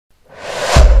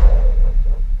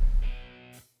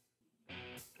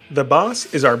The boss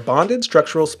is our bonded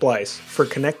structural splice for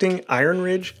connecting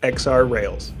IronRidge XR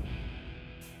rails.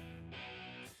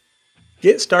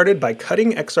 Get started by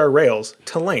cutting XR rails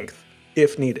to length,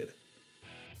 if needed.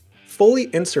 Fully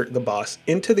insert the boss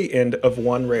into the end of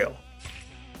one rail.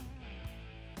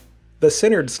 The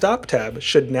centered stop tab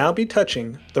should now be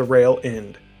touching the rail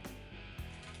end.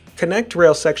 Connect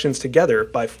rail sections together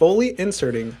by fully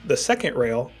inserting the second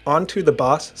rail onto the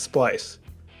boss splice.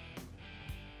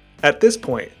 At this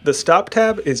point, the stop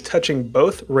tab is touching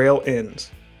both rail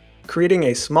ends, creating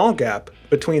a small gap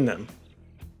between them.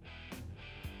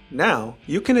 Now,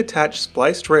 you can attach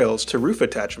spliced rails to roof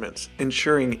attachments,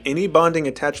 ensuring any bonding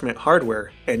attachment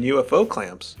hardware and UFO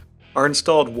clamps are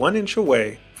installed 1 inch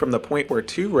away from the point where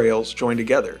two rails join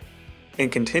together,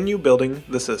 and continue building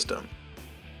the system.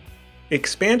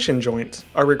 Expansion joints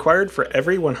are required for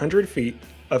every 100 feet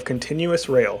of continuous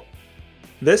rail.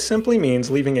 This simply means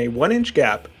leaving a 1 inch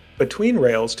gap between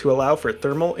rails to allow for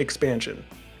thermal expansion.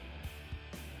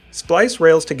 Splice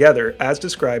rails together as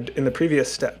described in the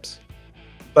previous steps,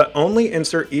 but only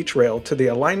insert each rail to the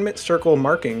alignment circle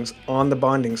markings on the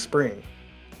bonding spring.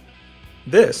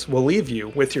 This will leave you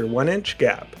with your 1 inch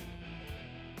gap.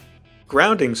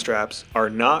 Grounding straps are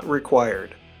not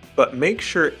required, but make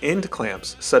sure end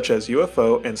clamps such as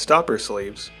UFO and stopper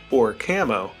sleeves, or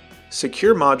camo,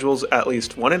 secure modules at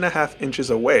least 1.5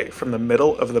 inches away from the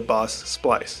middle of the boss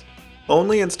splice,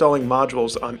 only installing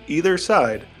modules on either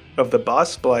side of the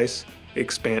boss splice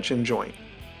expansion joint.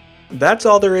 That's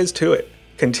all there is to it.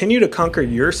 Continue to conquer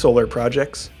your solar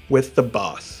projects with the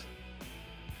boss.